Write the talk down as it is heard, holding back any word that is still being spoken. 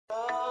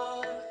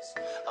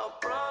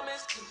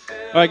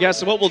All right, guys,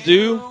 so what we'll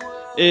do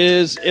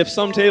is if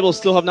some tables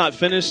still have not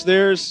finished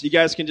theirs, you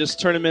guys can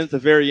just turn them in at the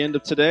very end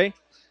of today,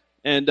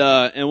 and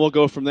we'll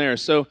go from there.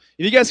 So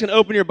if you guys can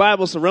open your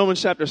Bibles to Romans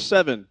chapter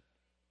 7.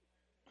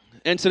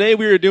 And today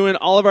we are doing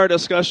all of our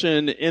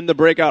discussion in the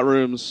breakout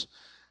rooms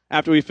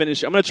after we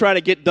finish. I'm going to try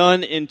to get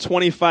done in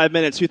 25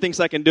 minutes. Who thinks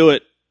I can do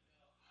it?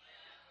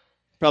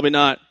 Probably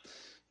not.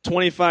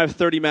 25,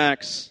 30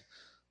 max.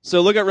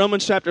 So look at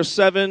Romans chapter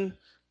 7.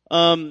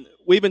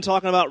 We've been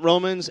talking about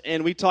Romans,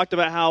 and we talked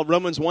about how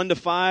Romans 1 to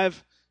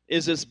 5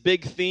 is this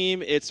big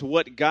theme. It's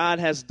what God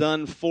has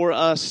done for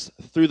us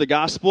through the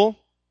gospel.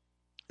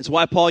 It's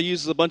why Paul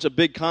uses a bunch of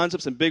big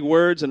concepts and big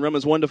words in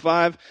Romans 1 to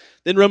 5.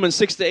 Then Romans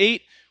 6 to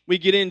 8, we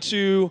get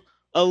into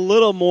a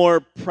little more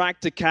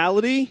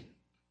practicality,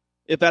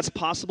 if that's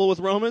possible with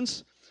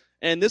Romans.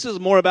 And this is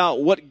more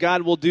about what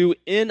God will do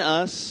in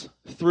us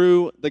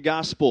through the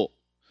gospel.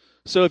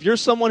 So if you're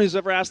someone who's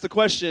ever asked the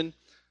question,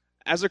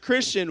 as a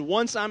Christian,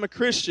 once I'm a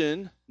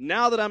Christian,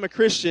 now that I'm a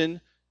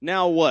Christian,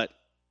 now what?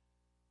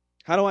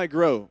 How do I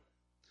grow?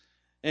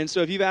 And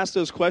so if you've asked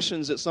those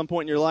questions at some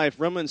point in your life,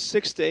 Romans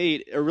 6 to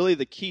 8 are really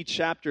the key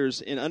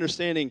chapters in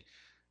understanding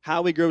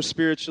how we grow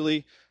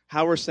spiritually,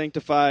 how we're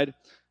sanctified,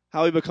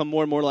 how we become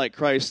more and more like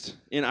Christ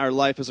in our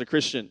life as a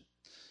Christian.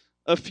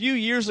 A few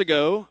years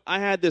ago, I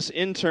had this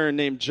intern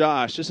named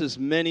Josh. This is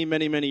many,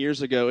 many, many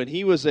years ago, and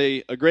he was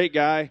a great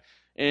guy.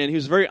 And he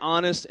was very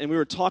honest, and we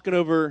were talking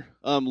over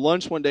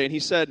lunch one day, and he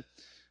said,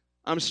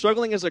 I'm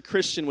struggling as a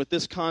Christian with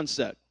this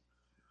concept.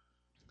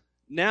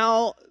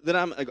 Now that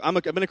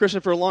I've been a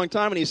Christian for a long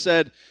time, and he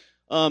said,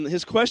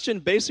 his question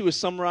basically was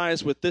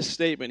summarized with this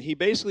statement. He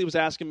basically was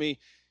asking me,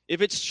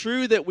 if it's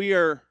true that we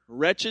are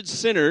wretched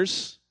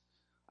sinners,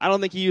 I don't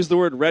think he used the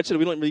word wretched,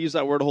 we don't really use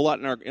that word a whole lot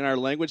in our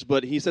language,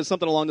 but he said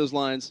something along those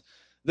lines,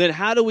 then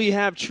how do we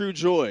have true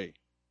joy?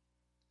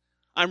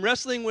 I'm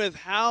wrestling with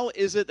how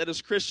is it that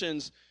as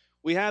Christians,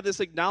 we have this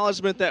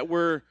acknowledgement that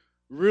we're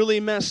really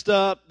messed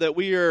up, that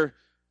we are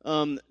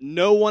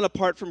no one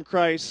apart from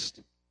Christ.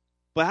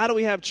 But how do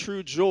we have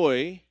true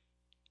joy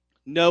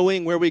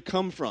knowing where we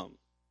come from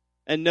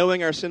and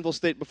knowing our sinful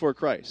state before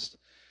Christ?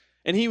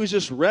 And he was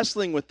just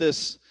wrestling with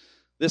this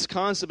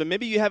concept. And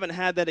maybe you haven't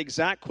had that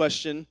exact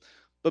question,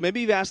 but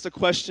maybe you've asked a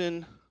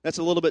question that's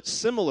a little bit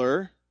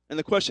similar. And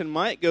the question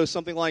might go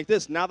something like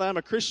this. Now that I'm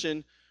a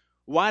Christian,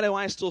 why do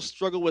I still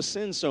struggle with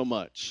sin so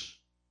much?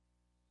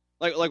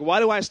 Like, why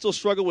do I still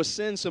struggle with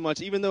sin so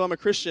much, even though I'm a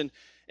Christian?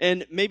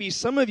 And maybe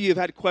some of you have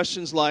had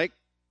questions like,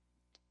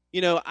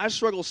 I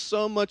struggle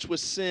so much with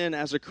sin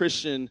as a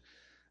Christian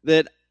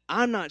that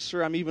I'm not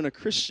sure I'm even a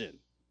Christian.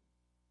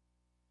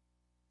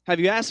 Have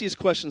you asked these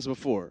questions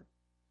before?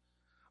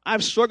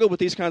 I've struggled with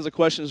these kinds of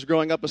questions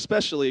growing up,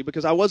 especially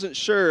because I wasn't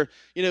sure,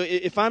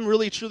 if I'm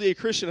really truly a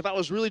Christian, if I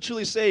was really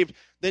truly saved,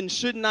 then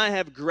shouldn't I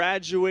have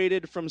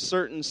graduated from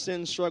certain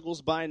sin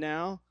struggles by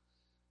now?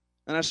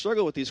 And I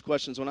struggled with these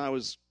questions when I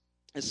was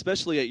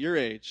especially at your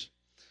age.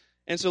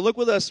 And so look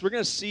with us, we're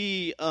going to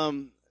see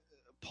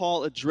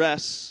Paul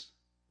address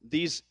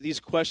these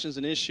questions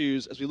and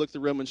issues as we look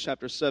through Romans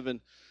chapter 7.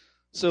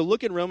 So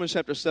look in Romans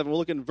chapter 7. We'll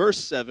look in verse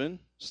 7,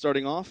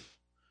 starting off.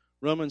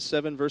 Romans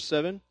 7, verse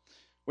 7,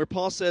 where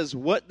Paul says,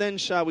 what then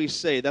shall we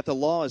say, that the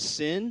law is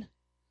sin?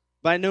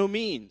 By no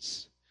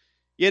means.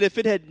 Yet if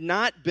it had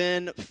not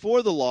been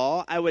for the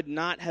law, I would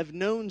not have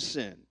known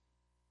sin.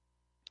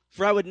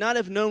 For I would not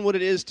have known what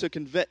it is to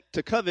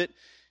covet,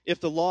 if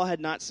the law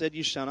had not said,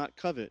 you shall not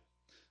covet.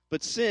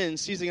 But sin,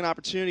 seizing an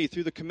opportunity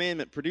through the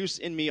commandment, produced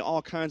in me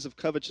all kinds of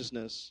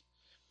covetousness.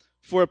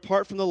 For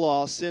apart from the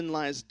law, sin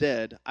lies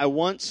dead. I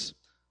was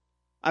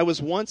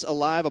once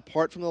alive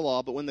apart from the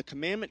law, but when the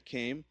commandment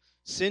came,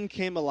 sin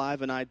came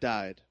alive and I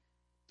died.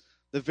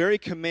 The very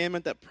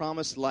commandment that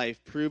promised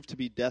life proved to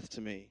be death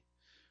to me.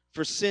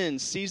 For sin,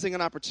 seizing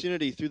an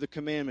opportunity through the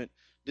commandment,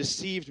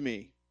 deceived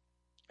me,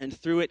 and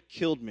through it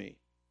killed me.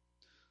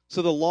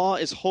 So the law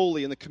is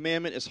holy, and the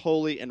commandment is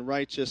holy and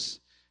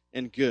righteous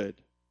and good.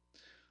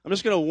 I'm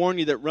just going to warn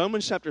you that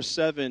Romans chapter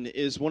 7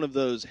 is one of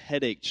those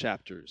headache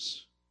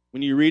chapters.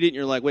 When you read it and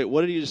you're like, wait,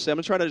 what did he just say? I'm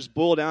going to try to just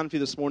boil down for you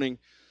this morning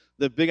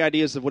the big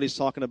ideas of what he's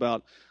talking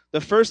about.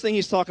 The first thing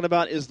he's talking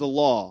about is the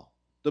law,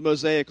 the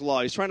Mosaic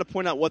law. He's trying to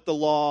point out that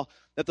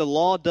the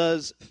law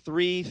does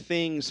three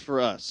things for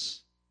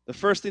us. The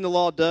first thing the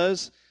law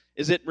does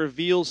is it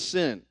reveals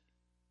sin.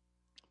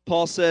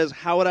 Paul says,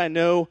 how would I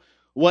know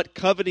what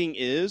coveting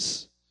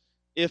is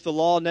if the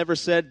law never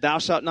said, thou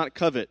shalt not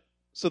covet?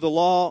 So the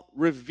law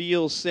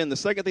reveals sin. The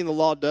second thing the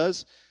law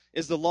does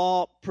is the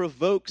law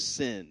provokes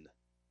sin.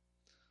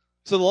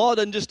 So the law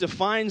doesn't just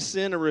define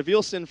sin or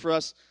reveal sin for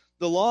us.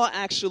 The law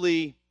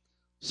actually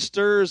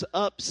stirs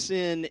up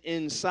sin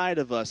inside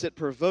of us. It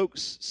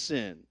provokes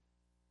sin.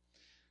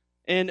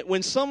 And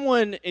when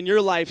someone in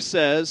your life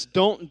says,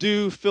 don't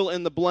do fill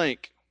in the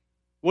blank,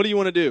 what do you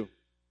want to do?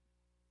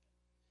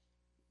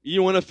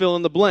 You want to fill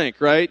in the blank,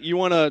 right? You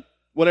want to,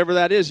 whatever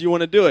that is, you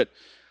want to do it.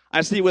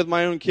 I see with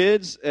my own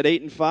kids at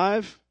 8 and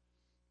 5,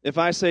 if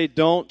I say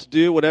don't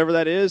do whatever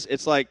that is,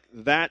 it's like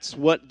that's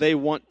what they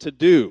want to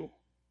do.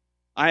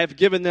 I have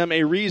given them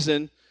a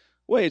reason.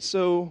 Wait,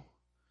 so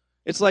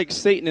it's like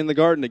Satan in the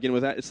garden again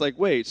with that. It's like,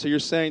 wait, so you're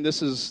saying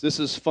this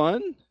is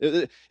fun?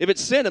 If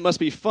it's sin, it must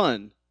be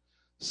fun.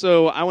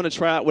 So I want to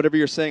try out whatever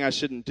you're saying I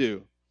shouldn't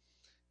do.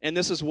 And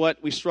this is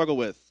what we struggle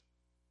with.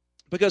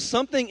 Because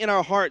something in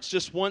our hearts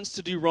just wants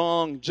to do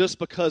wrong just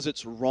because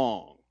it's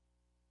wrong.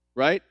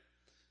 Right?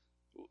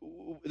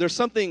 There's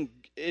something,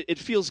 it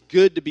feels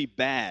good to be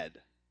bad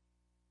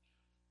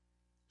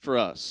for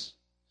us.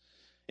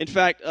 In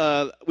fact,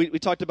 we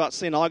talked about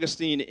St.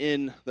 Augustine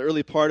in the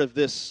early part of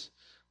this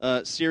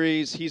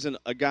series. He's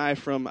a guy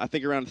from, I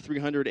think, around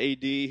 300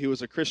 A.D. who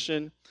was a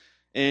Christian.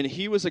 And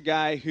he was a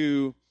guy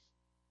who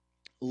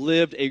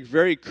lived a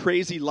very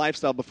crazy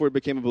lifestyle before he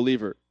became a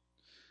believer.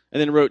 And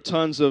then wrote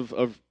tons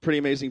of pretty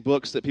amazing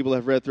books that people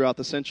have read throughout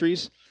the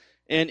centuries.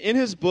 And in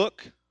his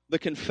book, The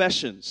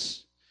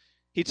Confessions,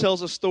 he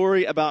tells a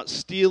story about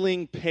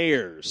stealing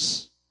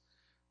pears.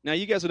 Now,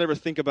 you guys would never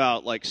think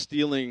about, like,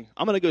 stealing.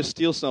 I'm going to go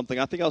steal something.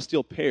 I think I'll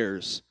steal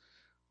pears.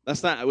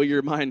 That's not where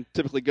your mind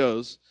typically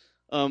goes.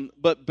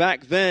 But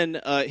back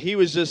then, he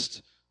was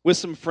just with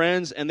some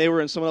friends, and they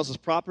were in someone else's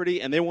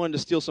property, and they wanted to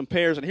steal some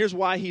pears. And here's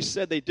why he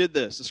said they did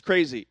this. It's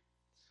crazy.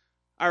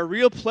 Our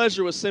real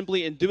pleasure was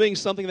simply in doing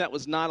something that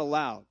was not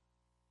allowed.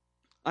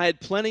 I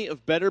had plenty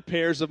of better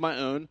pears of my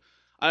own.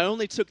 I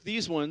only took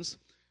these ones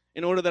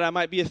in order that I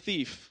might be a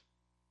thief.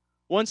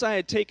 Once I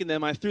had taken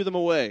them, I threw them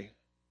away.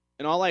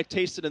 And all I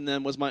tasted in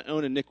them was my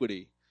own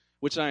iniquity,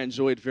 which I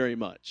enjoyed very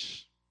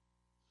much.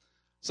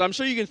 So I'm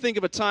sure you can think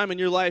of a time in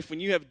your life when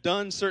you have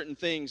done certain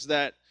things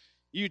that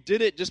you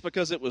did it just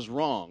because it was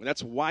wrong.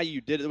 That's why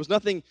you did it. There was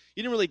nothing,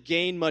 you didn't really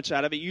gain much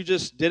out of it. You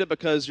just did it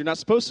because you're not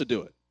supposed to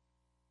do it.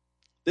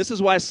 This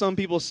is why some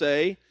people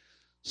say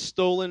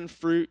stolen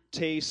fruit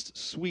tastes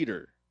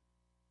sweeter.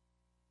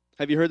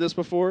 Have you heard this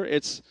before?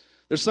 There's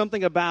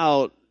something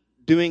about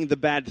doing the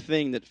bad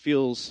thing that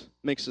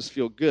makes us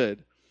feel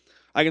good.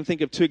 I can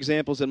think of two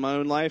examples in my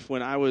own life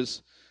when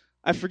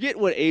I forget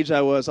what age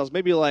I was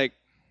maybe like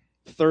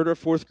 3rd or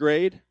 4th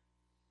grade.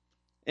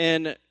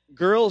 And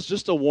girls,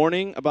 just a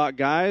warning about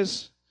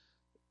guys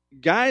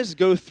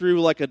go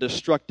through like a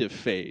destructive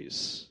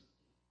phase.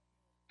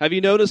 Have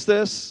you noticed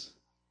this?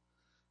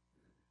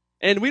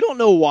 And we don't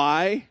know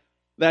why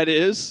that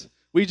is.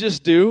 We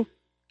just do.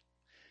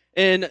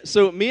 And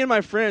so me and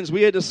my friends,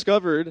 we had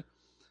discovered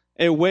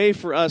a way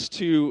for us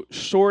to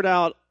short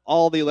out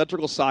all the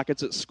electrical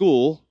sockets at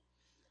school.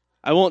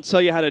 I won't tell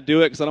you how to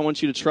do it because I don't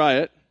want you to try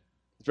it.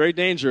 It's very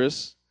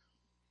dangerous.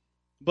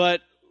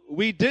 But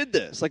we did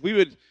this. Like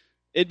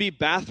it'd be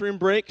bathroom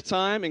break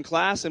time in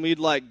class, and we'd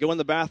like go in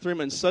the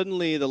bathroom, and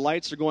suddenly the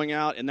lights are going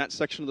out in that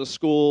section of the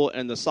school,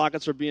 and the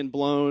sockets are being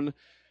blown,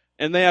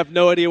 and they have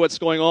no idea what's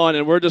going on,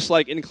 and we're just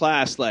like in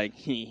class, like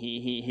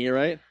he,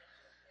 right?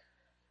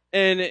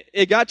 And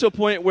it got to a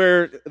point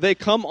where they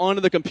come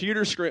onto the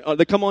computer screen,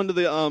 they come onto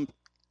the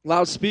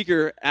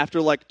loudspeaker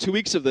after like 2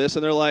 weeks of this,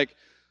 and they're like,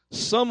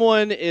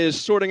 someone is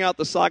sorting out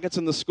the sockets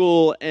in the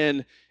school,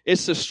 and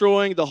it's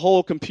destroying the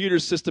whole computer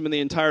system in the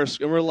entire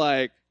school. And we're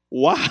like,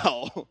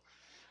 wow,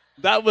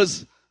 that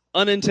was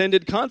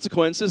unintended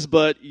consequences,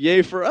 but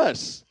yay for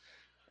us.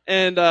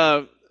 And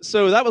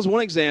so that was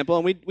one example,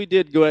 and we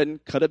did go ahead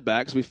and cut it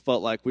back because we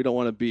felt like we don't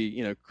want to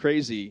be,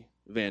 crazy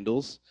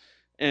vandals.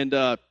 And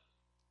then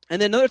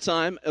another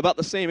time, about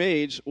the same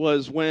age,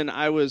 was when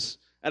I was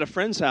at a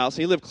friend's house.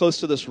 He lived close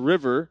to this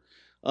river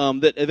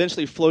that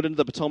eventually flowed into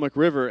the Potomac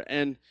River.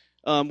 And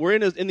we're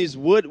in these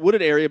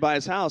wooded area by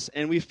his house,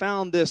 and we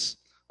found this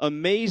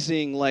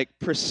amazing, like,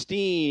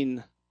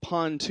 pristine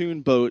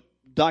pontoon boat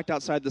docked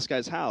outside this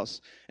guy's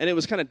house. And it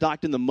was kind of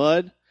docked in the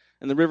mud,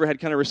 and the river had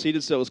kind of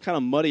receded, so it was kind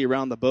of muddy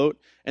around the boat.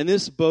 And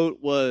this boat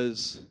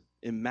was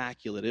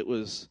immaculate. It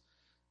was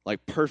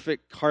like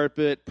perfect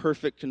carpet,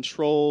 perfect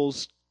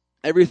controls.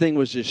 Everything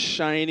was just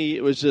shiny.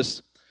 It was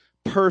just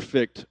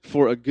perfect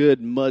for a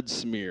good mud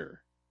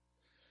smear.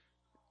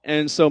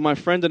 And so my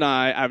friend and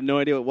I have no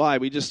idea why,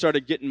 we just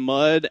started getting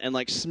mud and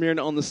like smearing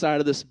it on the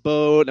side of this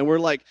boat. And we're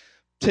like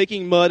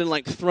taking mud and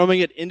like throwing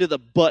it into the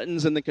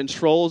buttons and the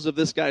controls of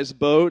this guy's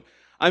boat.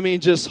 I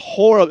mean, just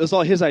horrible. It's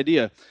all his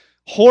idea.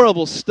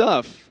 Horrible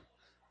stuff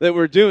that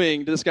we're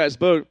doing to this guy's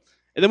boat.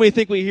 And then we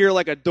think we hear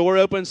like a door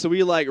open, so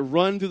we like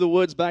run through the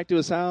woods back to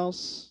his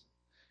house.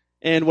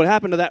 And what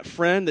happened to that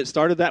friend that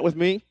started that with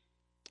me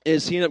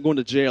is he ended up going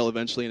to jail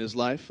eventually in his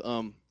life.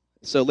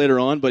 So later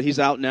on, but he's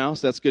out now,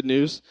 so that's good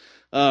news.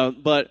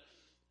 But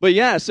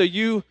yeah, so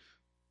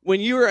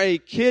when you were a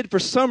kid, for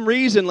some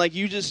reason, like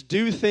you just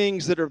do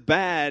things that are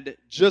bad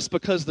just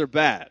because they're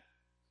bad.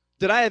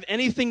 Did I have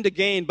anything to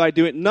gain by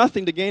doing,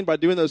 nothing to gain by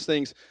doing those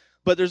things,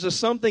 but there's just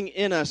something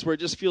in us where it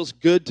just feels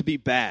good to be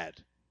bad.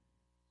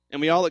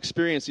 And we all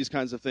experience these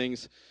kinds of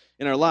things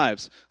in our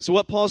lives. So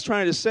what Paul's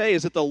trying to say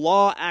is that the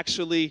law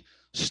actually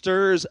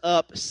stirs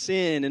up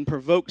sin and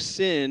provokes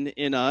sin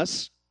in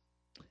us,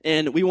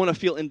 and we want to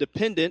feel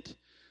independent,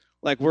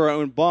 like we're our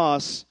own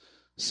boss,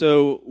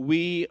 so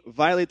we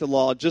violate the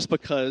law just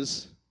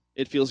because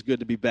it feels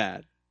good to be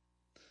bad.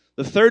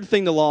 The third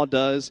thing the law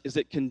does is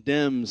it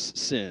condemns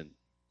sin,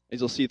 as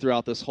you'll see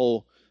throughout this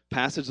whole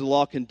passage, the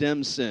law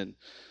condemns sin.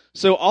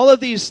 So all of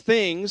these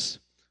things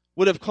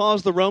would have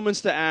caused the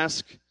Romans to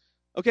ask,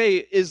 okay,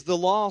 is the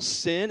law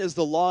sin? Is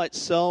the law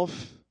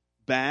itself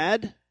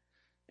bad?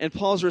 And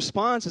Paul's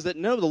response is that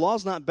no, the law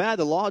is not bad.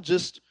 The law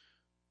just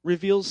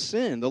reveals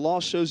sin. The law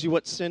shows you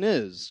what sin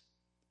is.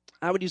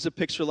 I would use a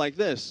picture like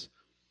this.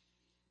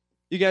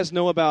 You guys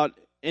know about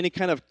any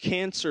kind of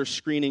cancer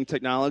screening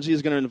technology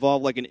is going to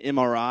involve like an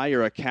MRI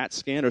or a CAT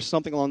scan or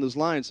something along those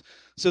lines.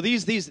 So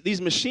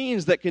these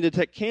machines that can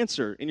detect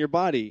cancer in your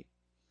body,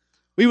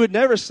 we would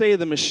never say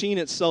the machine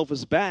itself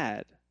is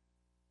bad.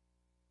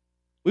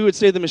 We would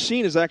say the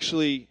machine is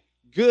actually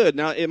good.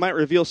 Now, it might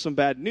reveal some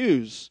bad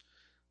news,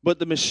 but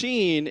the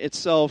machine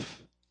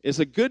itself is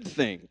a good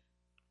thing.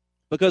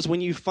 Because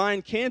when you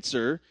find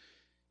cancer,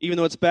 even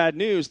though it's bad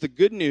news, the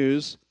good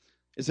news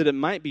is that it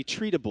might be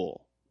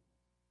treatable.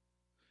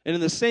 And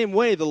in the same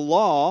way, the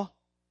law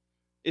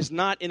is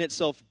not in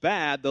itself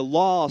bad. The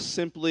law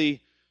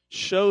simply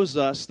shows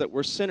us that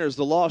we're sinners.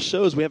 The law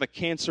shows we have a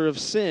cancer of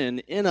sin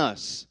in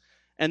us.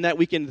 And that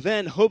we can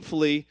then,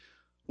 hopefully,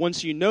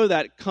 once you know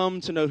that, come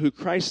to know who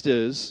Christ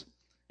is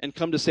and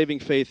come to saving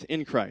faith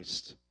in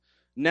Christ.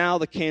 Now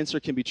the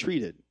cancer can be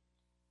treated.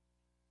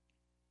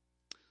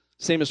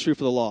 Same is true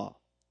for the law.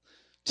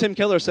 Tim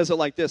Keller says it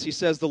like this. He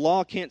says, the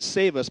law can't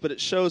save us, but it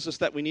shows us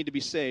that we need to be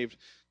saved,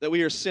 that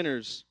we are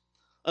sinners.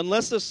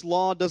 Unless this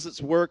law does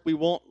its work, we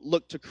won't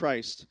look to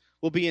Christ.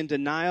 We'll be in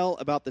denial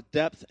about the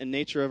depth and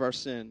nature of our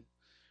sin.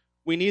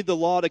 We need the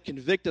law to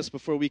convict us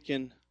before we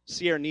can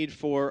see our need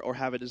for or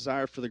have a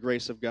desire for the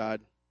grace of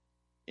God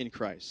in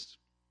Christ.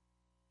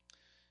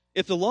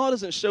 If the law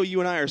doesn't show you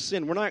and I our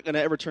sin, we're not going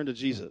to ever turn to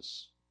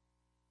Jesus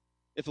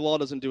if the law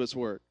doesn't do its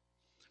work.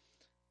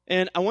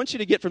 And I want you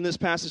to get from this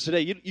passage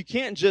today, you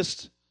can't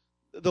just,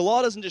 the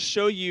law doesn't just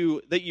show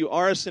you that you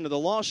are a sinner. The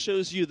law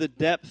shows you the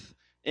depth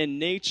and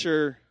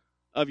nature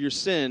of your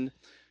sin,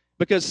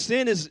 because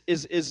sin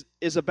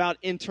is about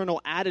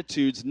internal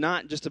attitudes,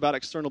 not just about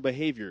external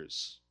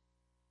behaviors.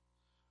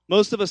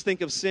 Most of us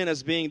think of sin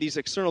as being these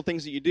external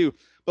things that you do,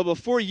 but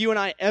before you and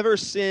I ever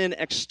sin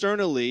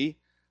externally,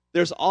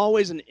 there's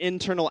always an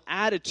internal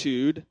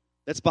attitude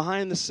that's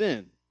behind the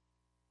sin.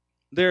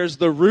 There's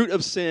the root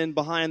of sin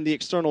behind the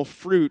external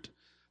fruit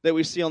that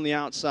we see on the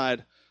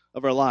outside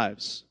of our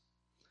lives.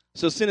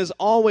 So sin is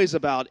always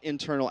about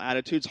internal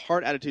attitudes,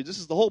 heart attitudes. This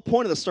is the whole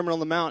point of the Sermon on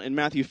the Mount in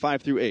Matthew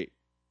 5 through 8.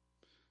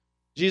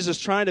 Jesus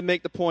is trying to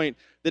make the point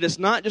that it's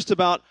not just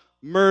about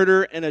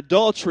murder and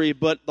adultery,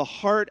 but the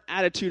heart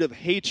attitude of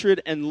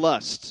hatred and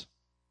lust.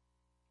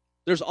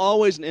 There's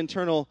always an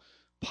internal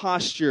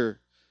posture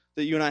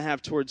that you and I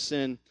have towards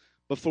sin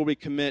before we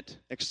commit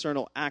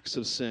external acts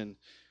of sin.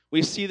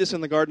 We see this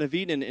in the Garden of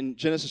Eden in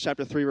Genesis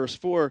chapter 3, verse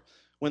 4,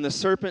 when the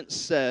serpent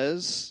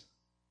says,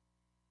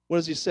 what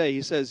does he say?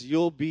 He says,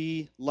 you'll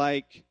be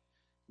like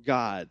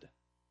God.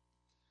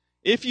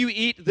 If you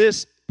eat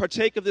this,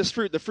 partake of this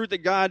fruit, the fruit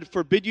that God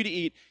forbid you to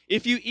eat,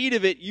 if you eat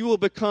of it, you will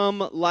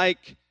become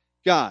like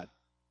God.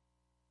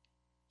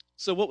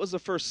 So what was the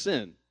first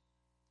sin?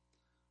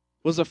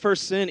 Was the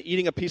first sin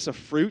eating a piece of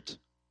fruit?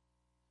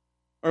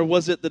 Or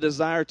was it the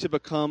desire to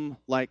become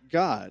like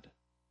God?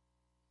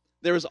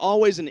 There is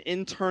always an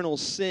internal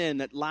sin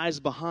that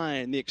lies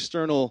behind the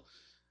external,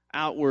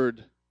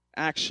 outward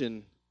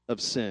action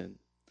of sin.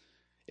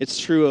 It's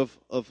true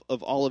of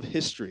all of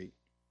history.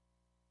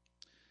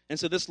 And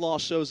so this law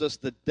shows us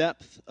the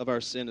depth of our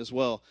sin as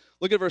well.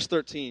 Look at verse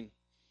 13.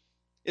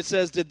 It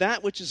says, did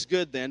that which is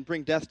good then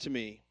bring death to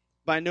me?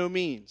 By no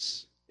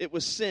means. It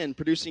was sin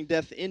producing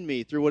death in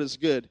me through what is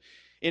good,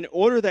 in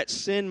order that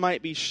sin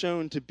might be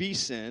shown to be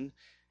sin,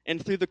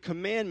 and through the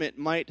commandment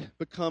might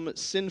become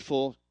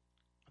sinful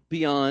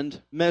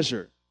beyond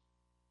measure.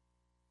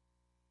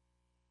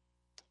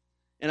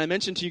 And I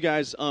mentioned to you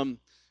guys,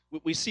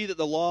 we see that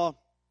the law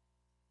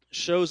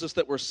shows us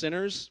that we're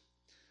sinners,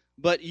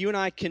 but you and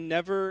I can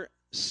never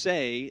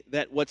say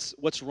that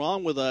what's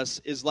wrong with us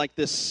is like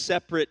this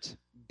separate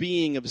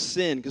being of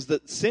sin, because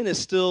the sin is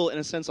still, in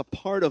a sense, a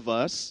part of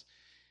us,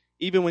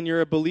 even when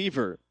you're a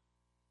believer.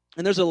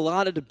 And there's a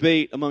lot of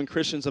debate among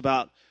Christians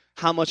about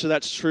how much of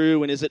that's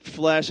true, and is it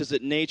flesh, is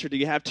it nature, do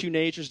you have two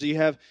natures,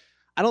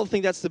 I don't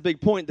think that's the big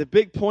point. The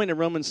big point in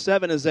Romans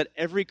 7 is that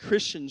every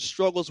Christian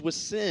struggles with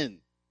sin.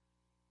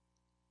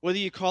 Whether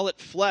you call it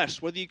flesh,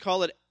 whether you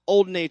call it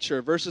old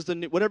nature versus the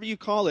new, whatever you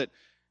call it,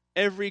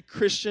 every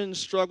Christian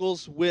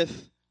struggles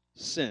with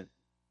sin.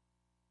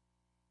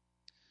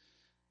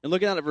 And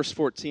looking at verse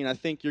 14, I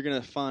think you're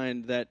going to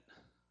find that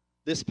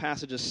this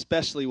passage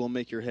especially will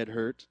make your head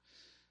hurt.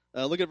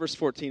 Look at verse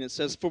 14. It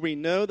says, for we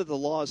know that the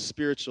law is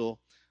spiritual,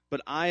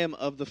 but I am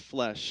of the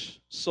flesh,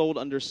 sold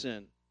under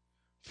sin.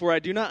 For I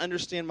do not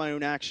understand my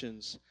own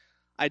actions.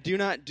 I do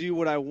not do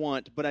what I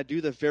want, but I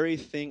do the very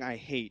thing I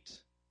hate.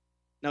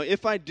 Now,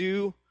 if I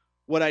do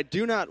what I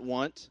do not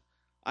want,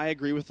 I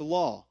agree with the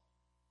law,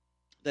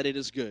 that it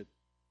is good.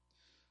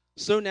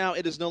 So now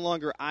it is no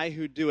longer I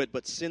who do it,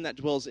 but sin that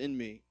dwells in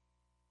me.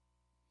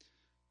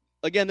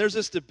 Again, there's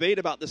this debate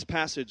about this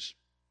passage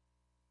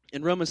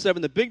in Romans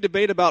 7. The big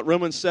debate about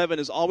Romans 7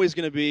 is always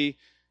going to be,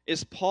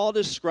 is Paul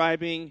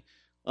describing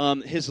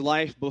his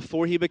life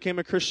before he became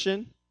a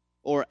Christian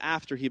or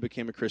after he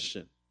became a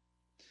Christian?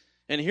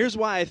 And here's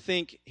why I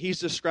think he's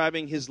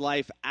describing his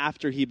life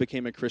after he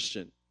became a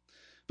Christian.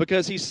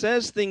 Because he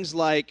says things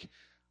like,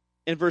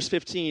 in verse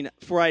 15,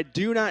 "For I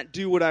do not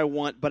do what I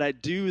want, but I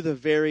do the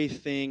very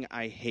thing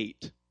I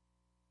hate."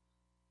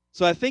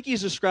 So I think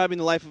he's describing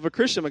the life of a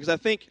Christian, because I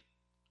think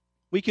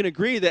we can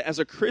agree that as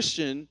a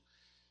Christian,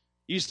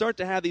 you start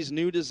to have these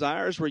new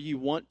desires where you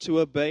want to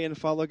obey and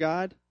follow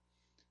God.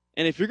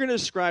 And if you're going to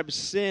describe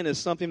sin as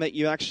something that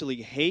you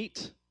actually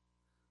hate,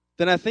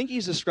 then I think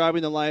he's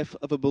describing the life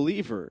of a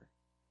believer.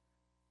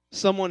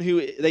 Someone who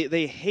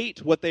they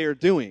hate what they are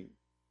doing.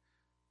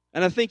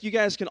 And I think you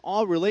guys can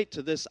all relate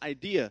to this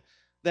idea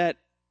that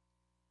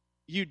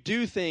you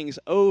do things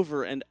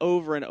over and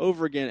over and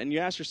over again, and you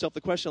ask yourself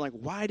the question, like,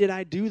 why did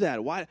I do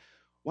that? Why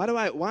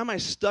am I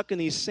stuck in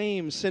these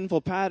same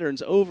sinful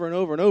patterns over and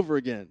over and over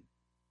again?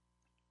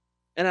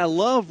 And I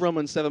love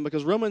Romans 7,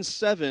 because Romans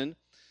 7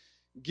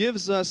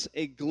 gives us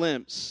a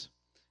glimpse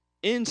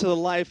into the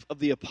life of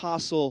the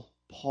Apostle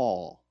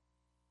Paul.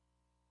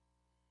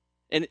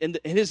 And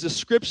his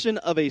description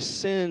of a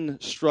sin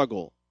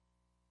struggle.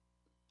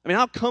 I mean,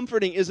 how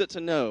comforting is it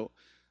to know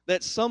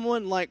that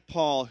someone like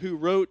Paul, who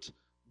wrote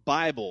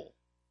Bible,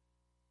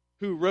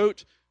 who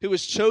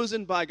was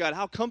chosen by God,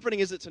 how comforting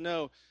is it to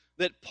know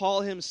that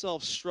Paul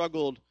himself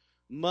struggled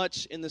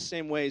much in the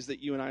same ways that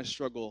you and I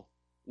struggle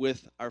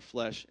with our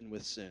flesh and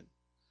with sin?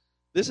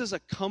 This is a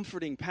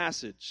comforting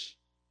passage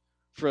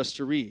for us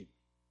to read.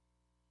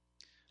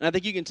 And I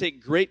think you can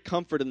take great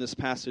comfort in this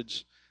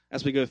passage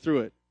as we go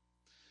through it.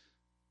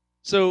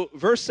 So,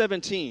 verse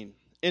 17,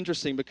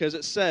 interesting, because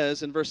it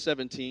says in verse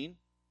 17,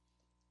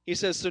 he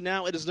says, "So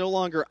now it is no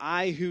longer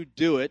I who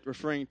do it,"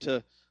 referring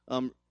to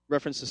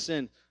reference to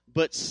sin,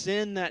 "but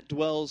sin that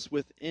dwells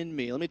within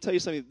me." Let me tell you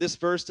something. This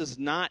verse does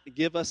not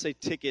give us a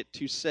ticket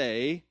to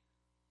say,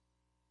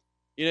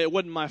 it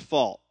wasn't my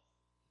fault.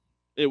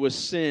 It was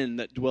sin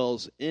that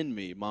dwells in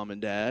me, Mom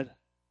and Dad.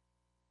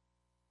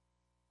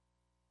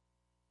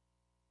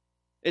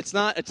 It's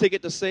not a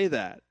ticket to say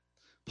that.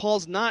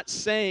 Paul's not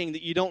saying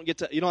that you don't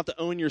have to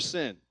own your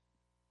sin.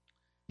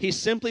 He's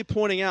simply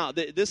pointing out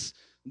that this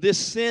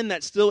sin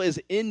that still is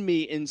in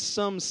me in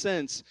some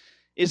sense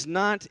is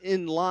not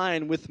in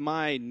line with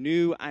my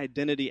new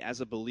identity as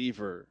a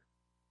believer.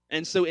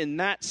 And so in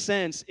that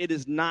sense, it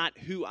is not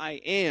who I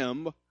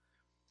am,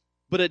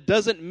 but it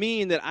doesn't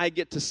mean that I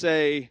get to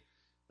say,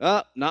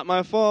 "Oh, not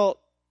my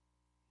fault."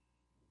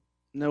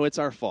 No, it's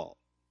our fault.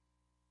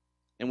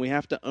 And we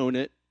have to own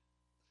it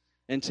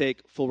and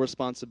take full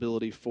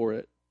responsibility for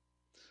it.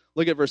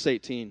 Look at verse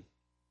 18.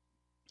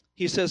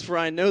 He says, "For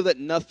I know that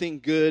nothing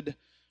good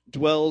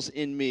dwells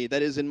in me,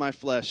 that is, in my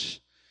flesh.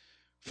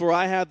 For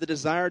I have the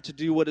desire to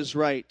do what is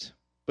right,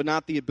 but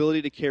not the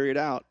ability to carry it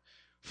out.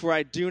 For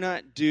I do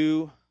not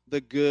do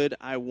the good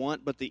I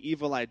want, but the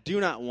evil I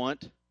do not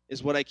want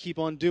is what I keep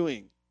on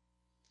doing.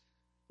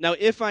 Now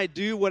if I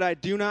do what I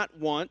do not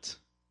want,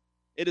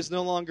 it is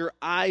no longer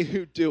I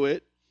who do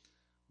it,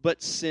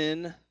 but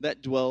sin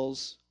that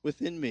dwells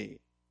within me."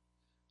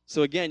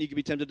 So again, you could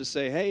be tempted to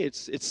say, "Hey,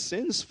 it's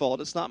sin's fault.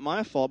 It's not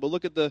my fault." But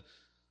look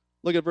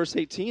at verse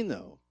 18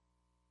 though.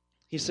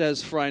 He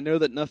says, "For I know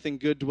that nothing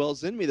good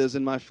dwells in me that is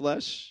in my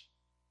flesh."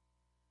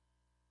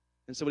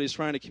 And so what he's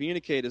trying to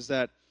communicate is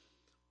that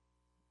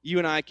you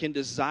and I can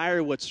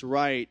desire what's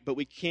right, but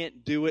we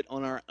can't do it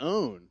on our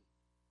own.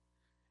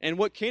 And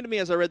what came to me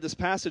as I read this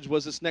passage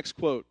was this next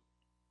quote.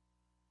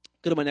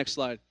 Go to my next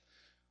slide.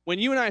 "When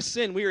you and I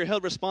sin, we are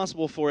held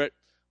responsible for it,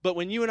 but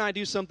when you and I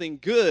do something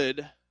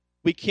good,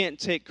 we can't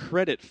take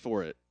credit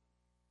for it."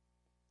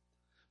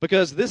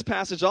 Because this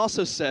passage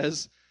also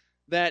says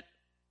that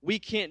we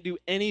can't do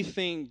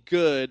anything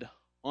good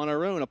on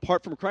our own.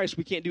 Apart from Christ,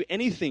 we can't do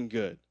anything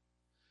good.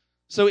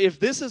 So if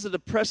this is a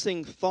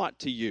depressing thought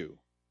to you,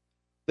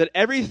 that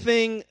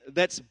everything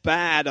that's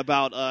bad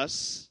about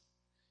us,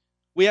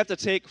 we have to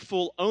take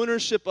full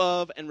ownership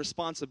of and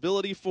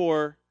responsibility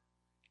for,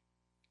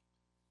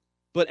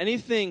 but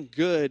anything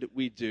good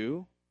we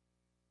do,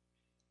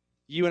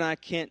 you and I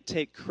can't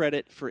take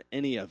credit for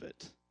any of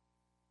it.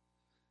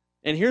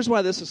 And here's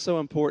why this is so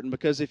important,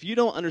 because if you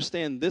don't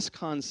understand this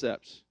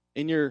concept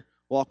in your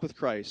walk with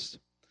Christ,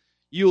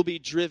 you will be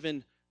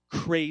driven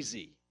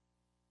crazy.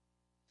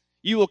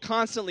 You will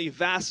constantly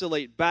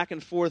vacillate back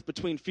and forth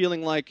between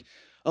feeling like,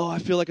 "Oh, I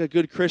feel like a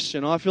good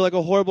Christian. Oh, I feel like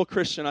a horrible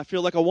Christian. I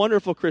feel like a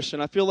wonderful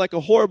Christian. I feel like a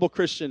horrible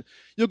Christian."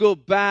 You'll go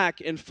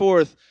back and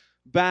forth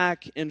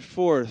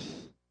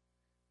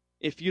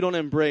if you don't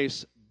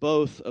embrace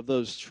both of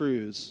those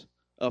truths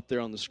up there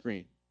on the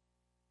screen.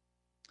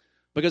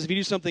 Because if you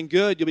do something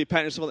good, you'll be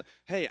patting yourself on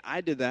the, "Hey,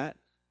 I did that."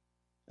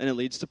 And it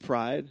leads to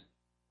pride.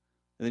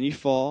 And then you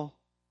fall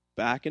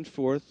back and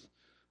forth,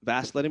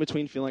 vacillating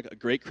between feeling like a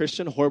great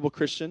Christian, a horrible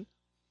Christian,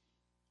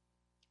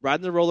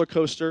 riding the roller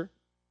coaster.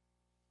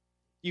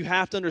 You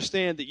have to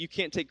understand that you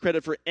can't take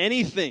credit for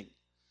anything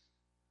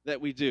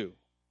that we do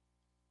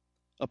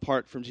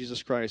apart from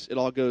Jesus Christ.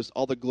 All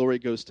the glory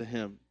goes to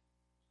Him.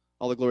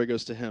 All the glory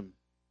goes to Him.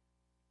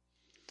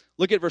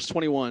 Look at verse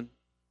 21.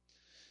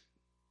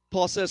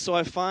 Paul says, "So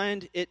I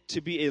find it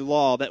to be a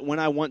law that when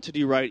I want to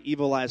do right,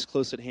 evil lies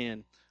close at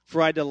hand.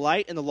 For I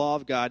delight in the law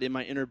of God in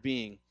my inner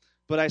being.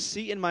 But I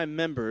see in my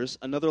members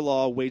another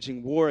law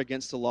waging war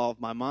against the law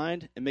of my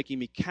mind and making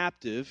me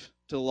captive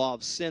to the law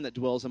of sin that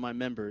dwells in my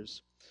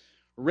members.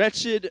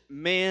 Wretched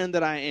man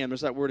that I am,"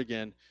 there's that word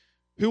again,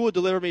 "who will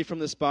deliver me from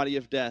this body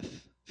of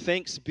death?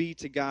 Thanks be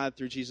to God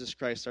through Jesus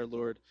Christ our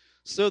Lord.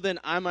 So then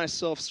I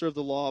myself serve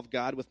the law of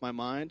God with my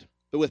mind,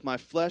 but with my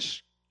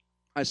flesh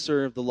I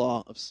serve the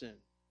law of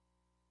sin."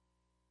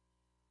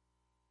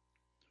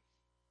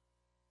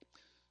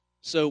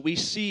 So we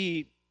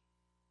see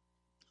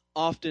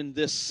often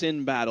this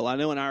sin battle. I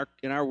know in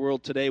our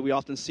world today, we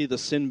often see the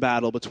sin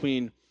battle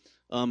between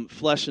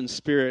flesh and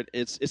spirit.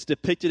 It's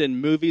depicted in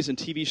movies and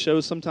TV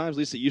shows sometimes, at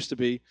least it used to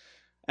be,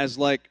 as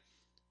like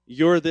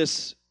you're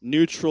this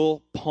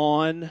neutral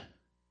pawn,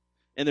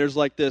 and there's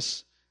like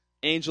this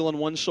angel on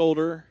one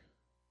shoulder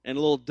and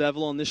a little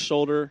devil on this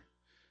shoulder,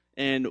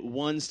 and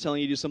one's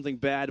telling you to do something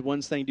bad,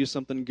 one's saying do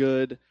something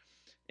good,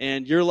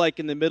 and you're like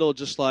in the middle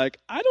just like,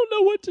 I don't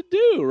know what to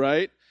do,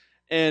 right?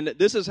 And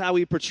this is how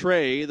we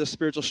portray the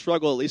spiritual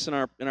struggle, at least in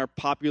our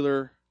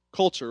popular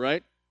culture,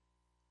 right?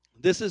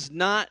 This is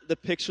not the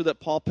picture that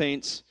Paul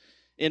paints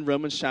in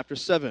Romans chapter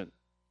 7,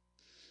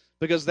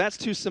 because that's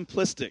too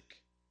simplistic.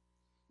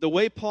 The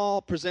way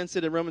Paul presents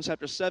it in Romans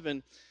chapter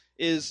 7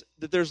 is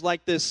that there's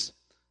like this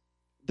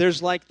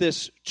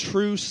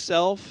true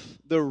self,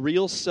 the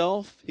real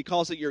self. He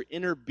calls it your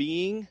inner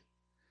being.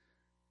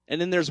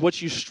 And then there's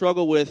what you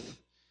struggle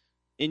with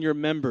in your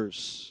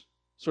members,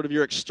 sort of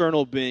your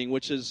external being,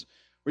 which is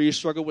where you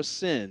struggle with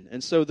sin.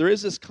 And so there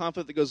is this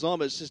conflict that goes on,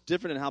 but it's just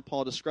different in how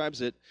Paul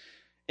describes it.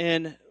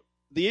 And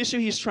the issue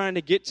he's trying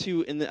to get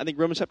to in, I think,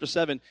 Romans chapter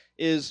 7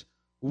 is,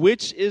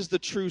 which is the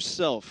true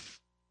self?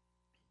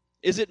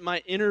 Is it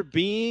my inner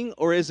being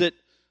or is it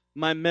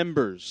my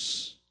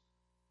members?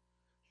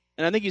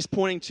 And I think he's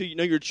pointing to,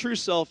 your true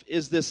self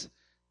is this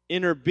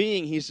inner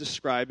being he's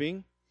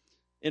describing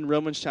in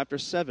Romans chapter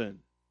 7.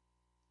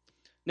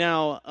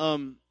 Now,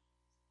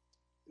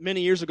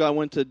 many years ago, I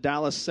went to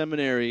Dallas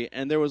Seminary,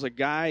 and there was a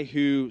guy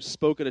who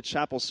spoke at a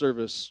chapel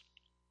service.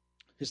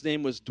 His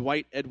name was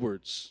Dwight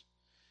Edwards.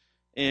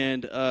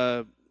 And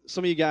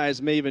some of you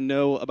guys may even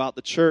know about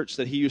the church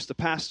that he used to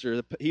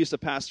pastor. He used to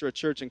pastor a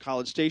church in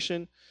College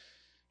Station,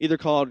 either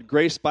called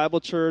Grace Bible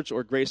Church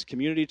or Grace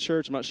Community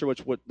Church. I'm not sure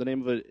what the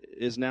name of it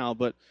is now,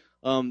 but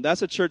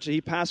that's a church that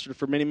he pastored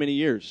for many, many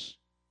years.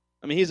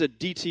 I mean, he's a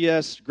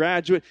DTS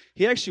graduate.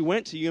 He actually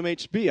went to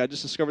UMHB. I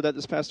just discovered that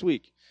this past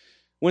week.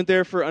 Went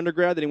there for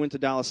undergrad, then he went to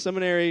Dallas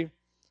Seminary.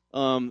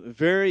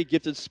 Very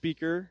gifted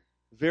speaker,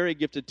 very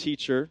gifted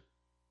teacher.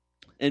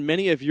 And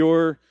many of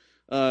your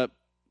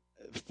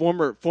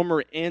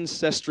former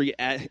ancestral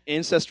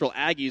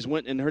Aggies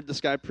went and heard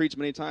this guy preach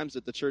many times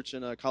at the church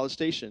in College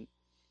Station.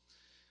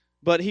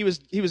 But he was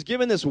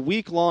given this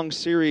week-long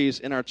series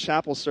in our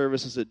chapel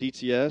services at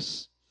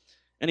DTS,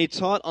 and he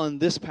taught on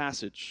this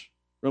passage,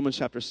 Romans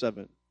chapter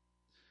 7.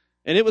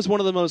 And it was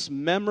one of the most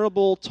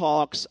memorable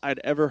talks I'd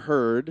ever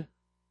heard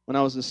when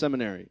I was in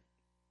seminary.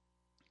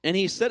 And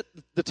he set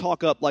the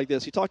talk up like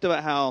this. He talked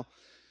about how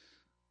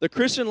the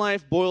Christian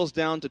life boils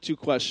down to two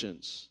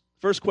questions.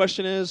 First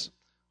question is,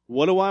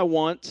 what do I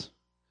want?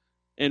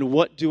 And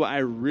what do I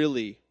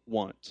really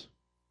want?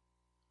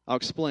 I'll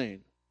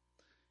explain.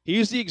 He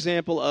used the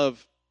example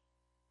of,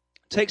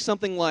 take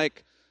something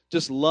like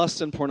just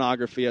lust and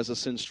pornography as a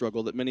sin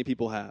struggle that many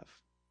people have.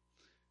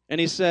 And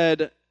he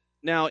said,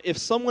 now, if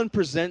someone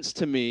presents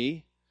to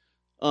me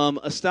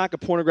a stack of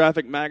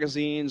pornographic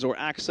magazines or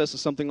access to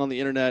something on the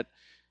internet,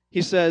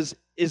 he says,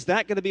 is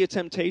that going to be a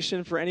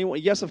temptation for anyone?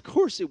 Yes, of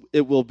course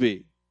it will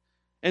be.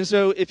 And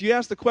so if you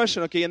ask the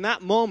question, okay, in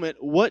that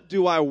moment, what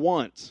do I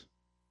want?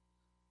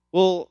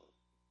 Well,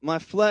 my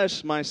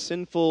flesh, my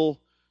sinful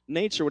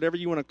nature, whatever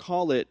you want to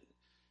call it,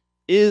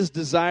 is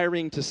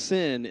desiring to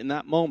sin in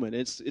that moment.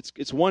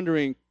 It's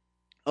wondering,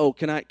 oh,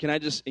 can I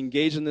just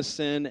engage in this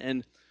sin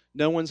and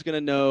no one's going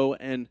to know,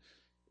 and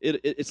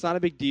it's not a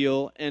big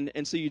deal, and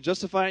so you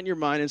justify it in your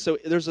mind, and so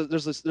there's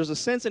a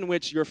sense in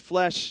which your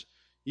flesh,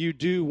 you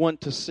do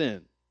want to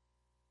sin.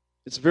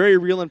 It's very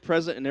real and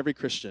present in every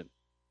Christian.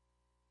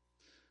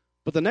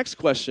 But the next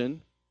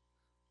question,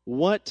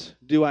 what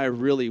do I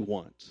really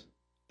want?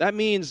 That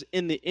means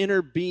in the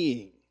inner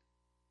being.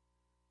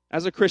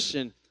 As a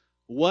Christian,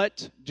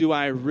 what do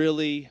I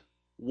really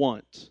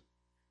want?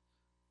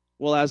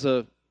 Well, as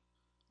a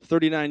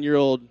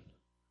 39-year-old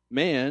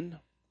man,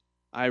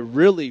 I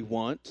really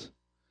want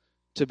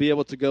to be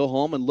able to go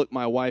home and look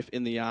my wife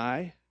in the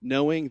eye,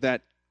 knowing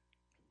that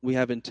we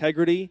have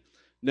integrity,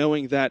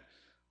 knowing that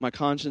my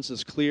conscience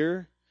is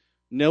clear,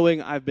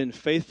 knowing I've been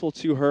faithful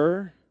to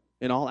her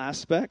in all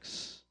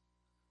aspects.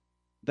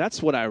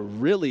 That's what I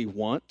really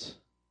want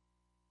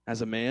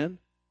as a man.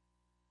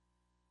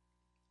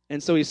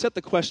 And so he set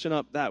the question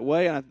up that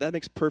way, and that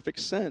makes perfect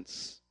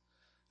sense.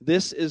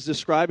 This is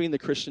describing the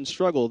Christian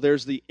struggle.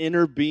 There's the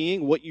inner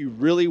being, what you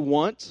really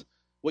want,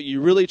 what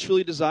you really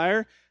truly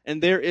desire,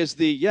 and there is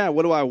the,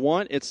 what do I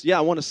want? It's,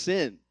 I want to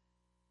sin.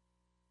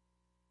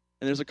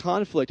 And there's a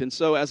conflict. And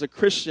so as a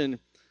Christian,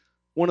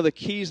 one of the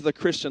keys of the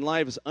Christian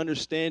life is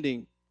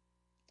understanding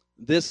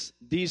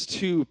these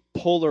two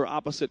polar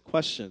opposite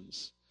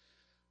questions.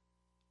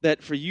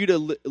 That for you to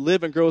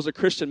live and grow as a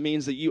Christian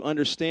means that you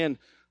understand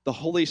the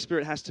Holy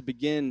Spirit has to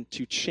begin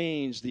to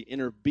change the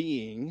inner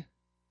being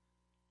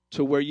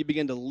to where you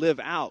begin to live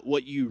out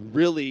what you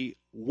really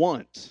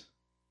want.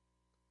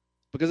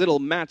 Because it'll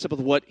match up with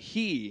what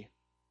He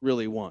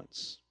really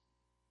wants.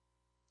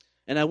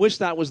 And I wish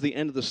that was the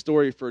end of the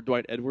story for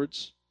Dwight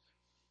Edwards.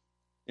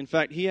 In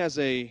fact,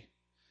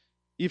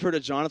 you've heard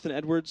of Jonathan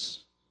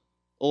Edwards,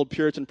 old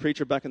Puritan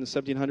preacher back in the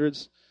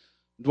 1700s?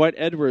 Dwight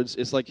Edwards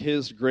is like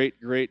his great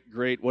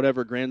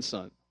whatever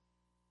grandson.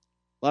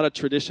 A lot of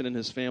tradition in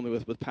his family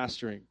with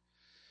pastoring.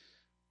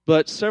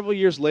 But several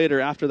years later,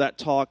 after that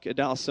talk at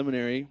Dallas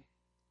Seminary,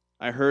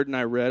 I heard and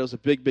I read, it was a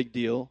big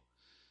deal,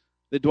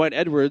 that Dwight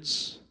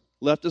Edwards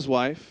left his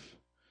wife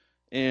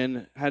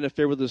and had an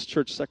affair with his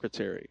church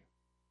secretary.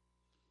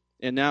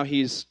 And now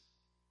he's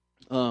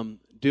I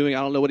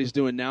don't know what he's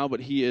doing now,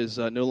 but he is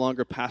no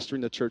longer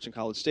pastoring the church in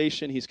College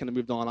Station. He's kind of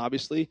moved on,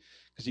 obviously,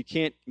 because you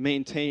can't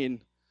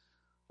maintain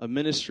a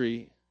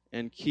ministry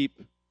and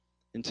keep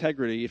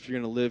integrity if you're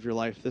going to live your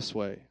life this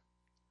way.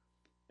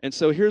 And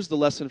so here's the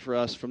lesson for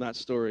us from that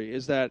story,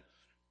 is that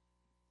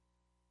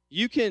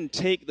you can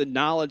take the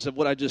knowledge of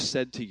what I just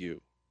said to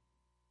you.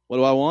 What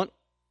do I want?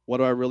 What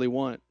do I really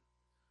want?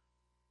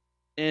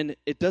 And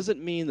it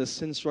doesn't mean the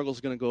sin struggle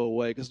is going to go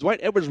away, because Dwight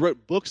Edwards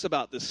wrote books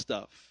about this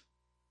stuff.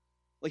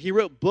 Like he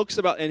wrote books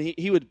about, and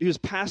he was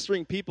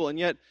pastoring people, and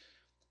yet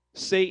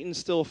Satan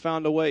still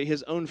found a way,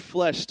 his own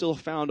flesh still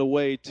found a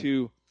way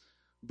to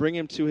bring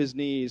him to his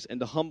knees and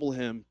to humble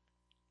him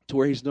to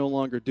where he's no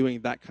longer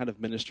doing that kind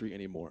of ministry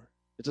anymore.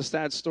 It's a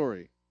sad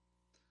story.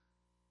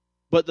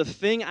 But the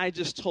thing I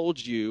just told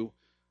you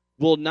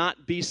will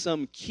not be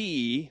some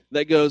key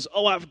that goes,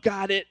 oh, I've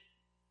got it.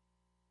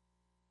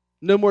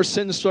 No more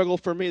sin struggle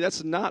for me.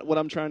 That's not what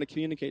I'm trying to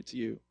communicate to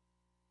you.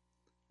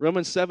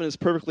 Romans 7 is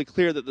perfectly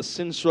clear that the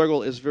sin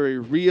struggle is very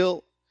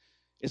real,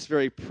 it's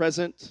very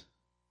present,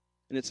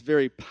 and it's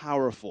very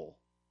powerful.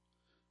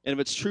 And if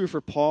it's true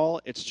for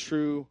Paul, it's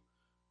true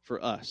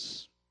for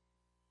us.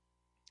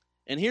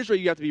 And here's where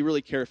you have to be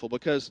really careful,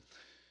 because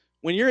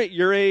when you're at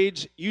your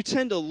age, you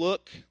tend to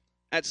look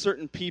at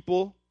certain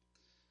people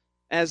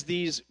as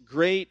these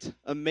great,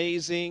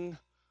 amazing,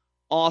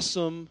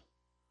 awesome,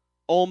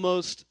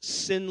 almost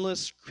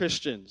sinless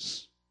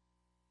Christians.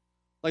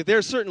 Like there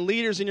are certain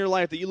leaders in your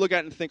life that you look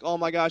at and think, oh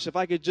my gosh, if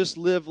I could just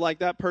live like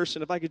that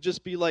person, if I could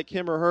just be like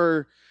him or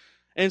her.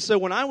 And so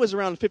when I was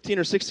around 15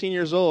 or 16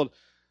 years old,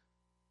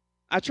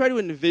 I tried to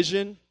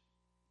envision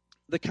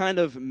the kind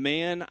of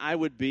man I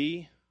would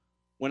be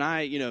when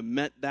I,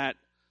 met that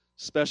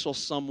special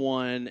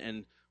someone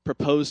and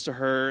proposed to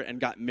her and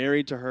got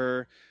married to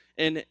her.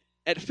 And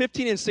at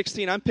 15 and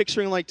 16, I'm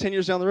picturing like 10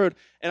 years down the road,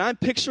 and I'm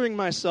picturing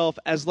myself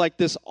as like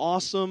this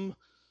awesome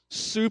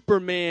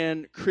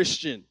Superman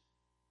Christian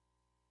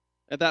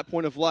at that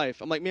point of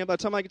life. I'm like, man, by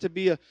the time I get to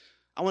be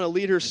I want to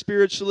lead her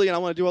spiritually, and I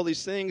want to do all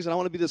these things, and I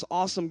want to be this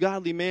awesome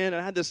godly man.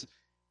 And I had this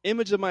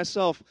image of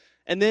myself.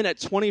 And then at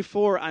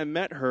 24, I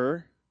met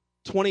her.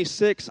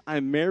 26, I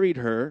married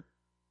her.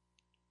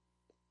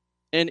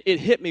 And it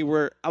hit me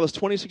where I was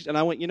 26, and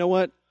I went, you know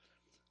what?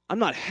 I'm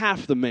not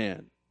half the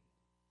man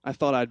I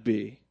thought I'd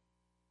be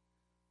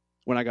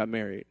when I got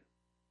married.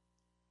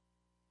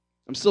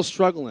 I'm still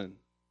struggling.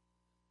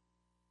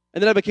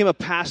 And then I became a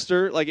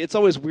pastor. Like, it's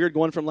always weird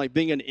going from like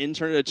being an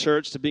intern at a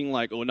church to being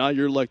like, oh, now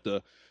you're like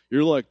the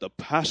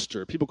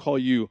pastor. People call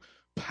you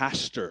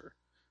pastor.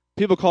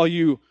 People call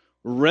you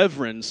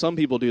reverend. Some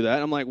people do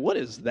that. I'm like, what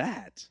is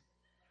that?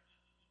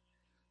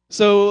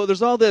 So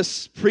there's all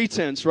this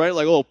pretense, right?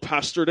 Like, oh,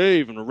 Pastor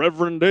Dave and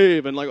Reverend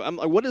Dave, and like, I'm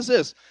like, what is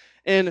this?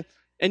 And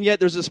yet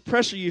there's this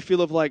pressure you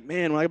feel of like,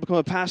 man, when I become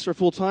a pastor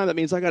full time, that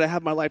means I got to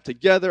have my life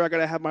together. I got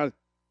to have my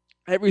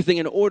everything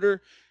in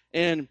order.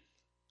 And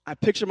I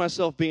picture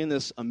myself being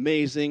this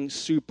amazing,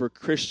 super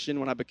Christian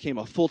when I became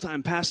a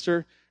full-time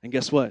pastor. And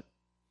guess what?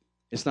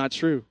 It's not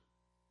true.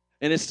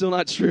 And it's still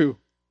not true.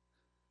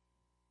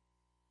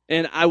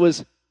 And I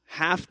was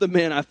half the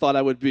man I thought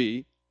I would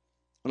be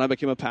when I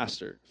became a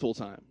pastor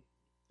full-time.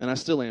 And I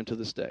still am to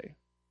this day.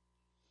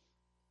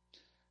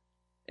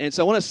 And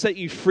so I want to set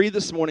you free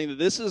this morning that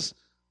this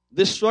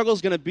struggle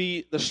is going to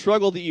be the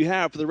struggle that you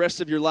have for the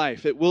rest of your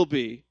life. It will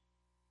be.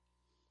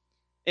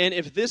 And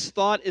if this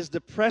thought is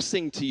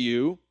depressing to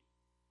you,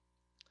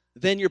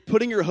 then you're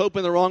putting your hope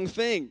in the wrong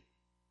thing.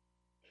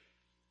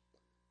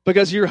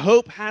 Because your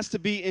hope has to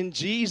be in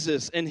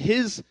Jesus and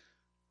His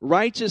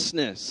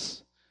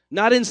righteousness,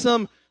 not in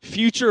some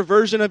future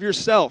version of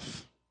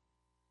yourself.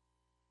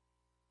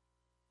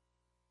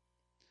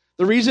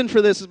 The reason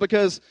for this is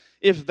because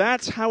if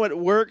that's how it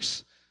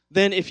works,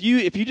 then if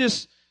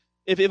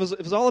it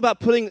was all about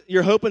putting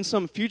your hope in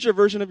some future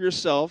version of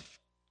yourself,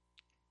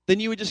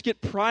 then you would just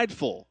get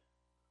prideful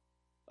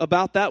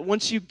about that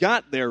once you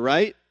got there,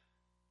 right?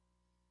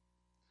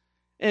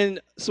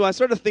 And so I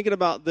started thinking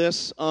about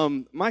this.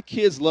 My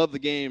kids love the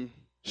game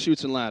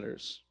Chutes and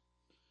Ladders.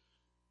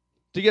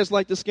 Do you guys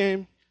like this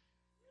game?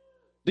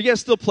 Do you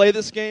guys still play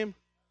this game?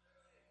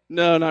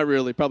 No, not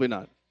really. Probably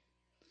not.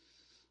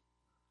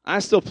 I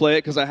still play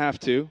it because I have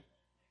to.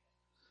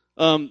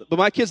 But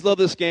my kids love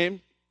this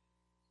game.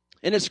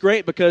 And it's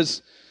great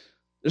because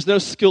there's no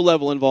skill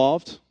level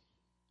involved.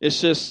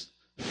 It's just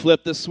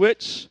flip the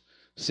switch,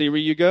 see where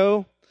you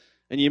go,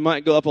 and you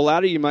might go up a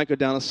ladder, you might go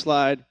down a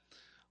slide.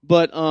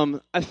 But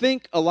I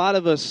think a lot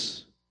of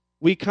us,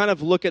 we kind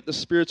of look at the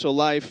spiritual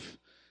life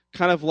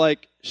kind of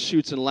like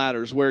chutes and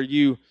ladders, where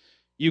you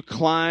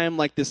climb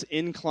like this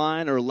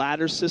incline or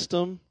ladder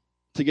system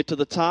to get to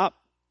the top.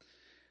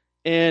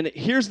 And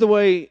here's the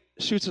way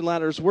chutes and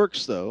ladders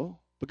works, though,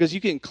 because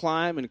you can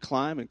climb and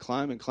climb and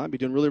climb and climb, be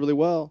doing really, really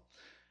well.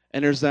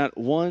 And there's that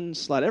one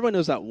slide. Everyone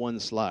knows that one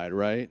slide,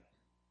 right?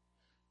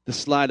 The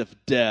slide of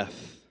death.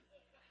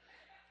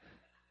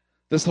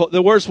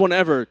 The worst one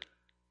ever.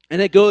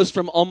 And it goes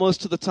from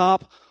almost to the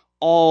top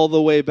all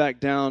the way back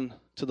down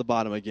to the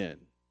bottom again,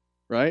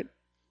 right?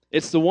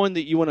 It's the one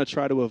that you want to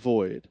try to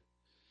avoid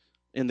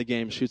in the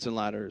game Chutes and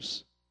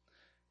Ladders.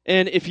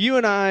 And if you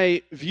and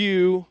I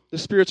view the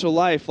spiritual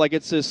life like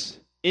it's this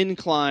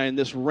incline,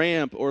 this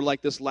ramp, or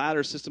like this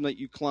ladder system that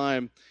you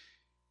climb,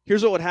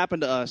 here's what would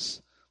happen to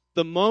us.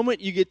 The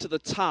moment you get to the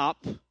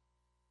top,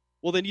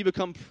 well, then you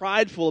become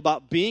prideful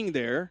about being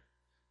there,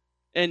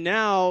 and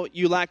now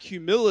you lack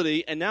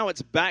humility, and now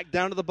it's back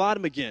down to the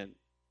bottom again.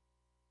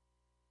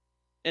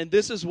 And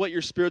this is what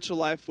your spiritual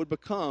life would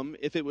become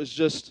if it was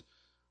just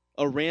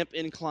a ramp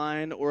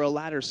incline or a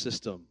ladder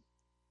system,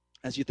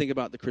 as you think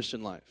about the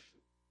Christian life.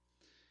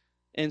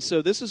 And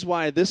so this is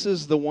why this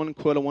is the one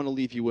quote I want to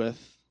leave you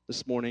with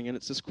this morning, and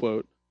it's this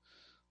quote: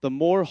 the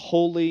more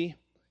holy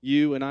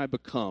you and I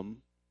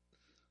become,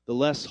 the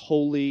less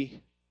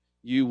holy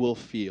you will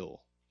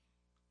feel.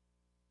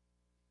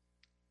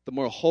 The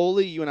more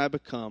holy you and I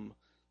become,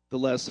 the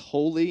less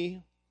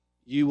holy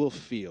you will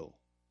feel.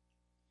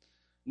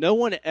 No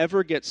one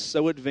ever gets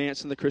so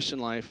advanced in the Christian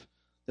life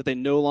that they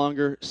no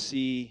longer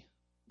see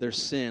their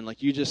sin.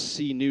 Like, you just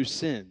see new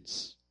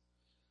sins.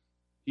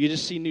 You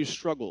just see new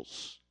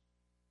struggles.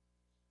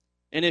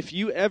 And if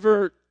you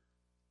ever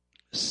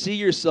see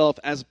yourself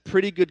as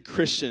pretty good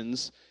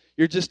Christians,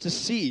 you're just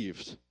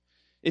deceived.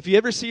 If you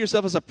ever see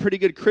yourself as a pretty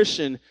good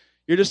Christian,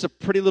 you're just a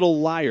pretty little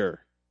liar.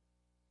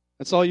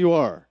 That's all you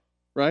are,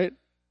 right?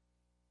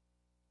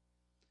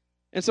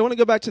 And so I want to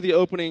go back to the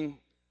opening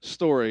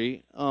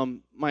story.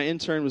 My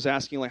intern was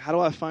asking, like, how do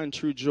I find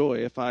true joy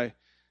if I'm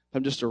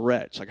just a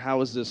wretch? Like,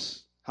 how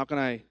can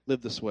I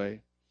live this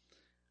way?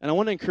 And I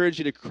want to encourage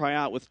you to cry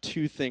out with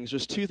two things.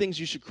 There's two things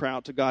you should cry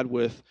out to God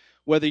with,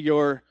 whether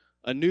you're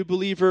a new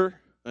believer,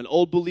 an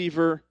old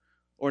believer,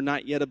 or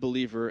not yet a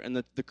believer. And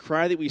the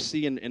cry that we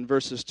see in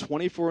verses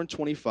 24 and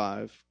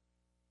 25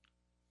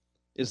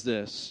 is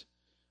this.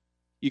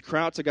 You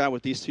cry out to God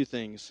with these two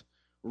things: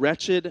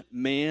 wretched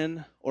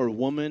man or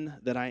woman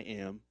that I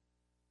am.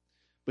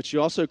 But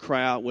you also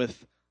cry out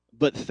with,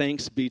 but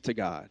thanks be to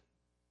God.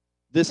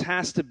 This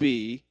has to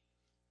be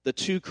the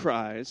two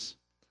cries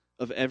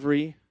of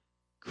every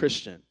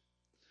Christian.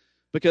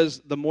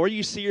 Because the more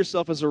you see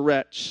yourself as a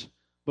wretch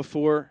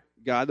before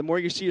God, the more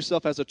you see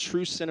yourself as a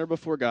true sinner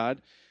before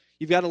God,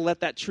 you've got to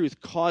let that truth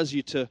cause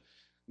you to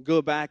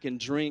go back and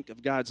drink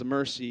of God's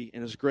mercy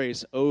and His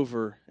grace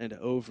over and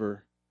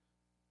over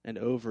and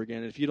over again.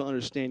 And if you don't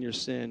understand your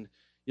sin,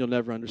 you'll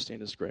never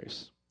understand His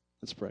grace.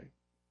 Let's pray.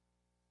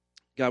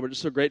 God, we're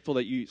just so grateful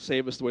that you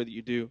save us the way that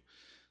you do,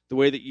 the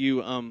way that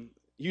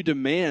you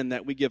demand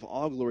that we give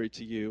all glory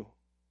to you.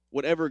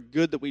 Whatever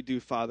good that we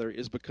do, Father,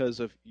 is because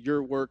of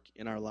your work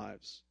in our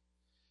lives.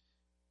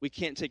 We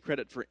can't take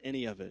credit for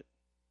any of it.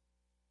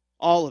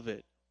 All of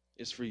it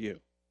is for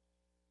you.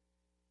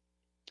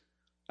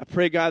 I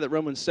pray, God, that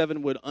Romans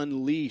 7 would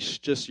unleash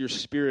just your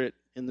Spirit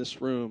in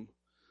this room.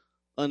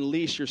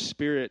 Unleash your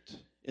Spirit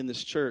in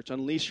this church.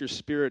 Unleash your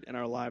Spirit in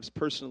our lives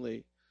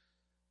personally.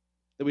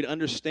 That we'd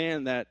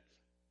understand that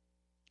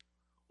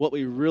what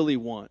we really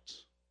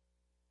want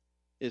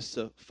is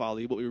to follow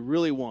you. What we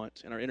really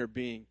want in our inner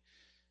being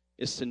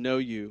is to know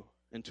you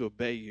and to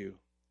obey you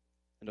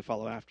and to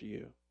follow after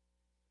you.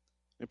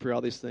 I pray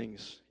all these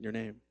things in your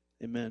name.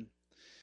 Amen.